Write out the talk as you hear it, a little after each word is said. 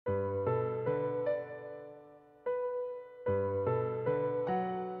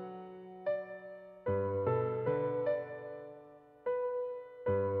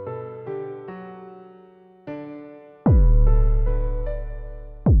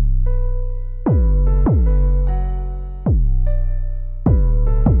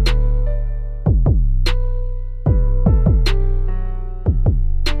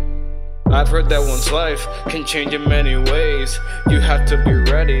I've heard that one's life can change in many ways. You have to be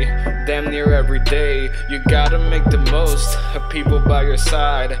ready, damn near every day. You gotta make the most of people by your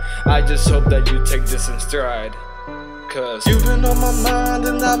side. I just hope that you take this in stride, 'cause you've been on my mind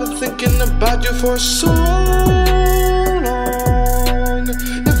and I've been thinking about you for so long.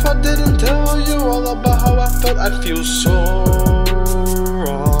 If I didn't tell you all about how I felt, I'd feel so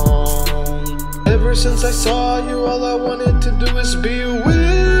wrong. Ever since I saw you, all I wanted to do is be with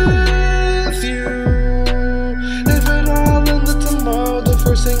you. If it all ended tomorrow, the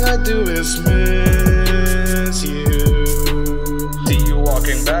first thing I do is miss you. See you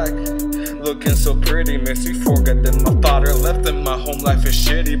walking back, looking so pretty. Makes me forget that my father left and my home life is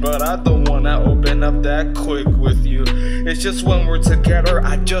shitty. But I don't wanna open up that quick with you. It's just when we're together,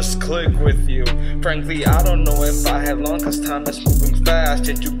 I just click with you. Frankly, I don't know if I had long, 'cause time is moving fast.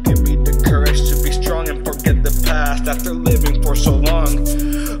 And you give me the courage to be strong and forget the past. After living for so long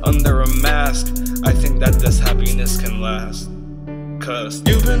under a mask, I think that this happiness can last. 'Cause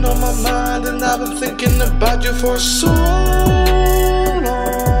you've been on my mind and I've been thinking about you for so long.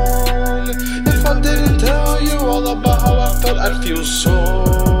 If I didn't tell you all about how I felt, I'd feel so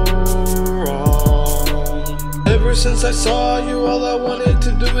wrong. Ever since I saw you, all I wanted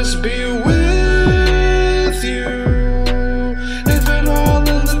to do is be with you. If it all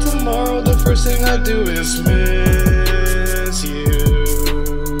ended tomorrow, the first thing I do is miss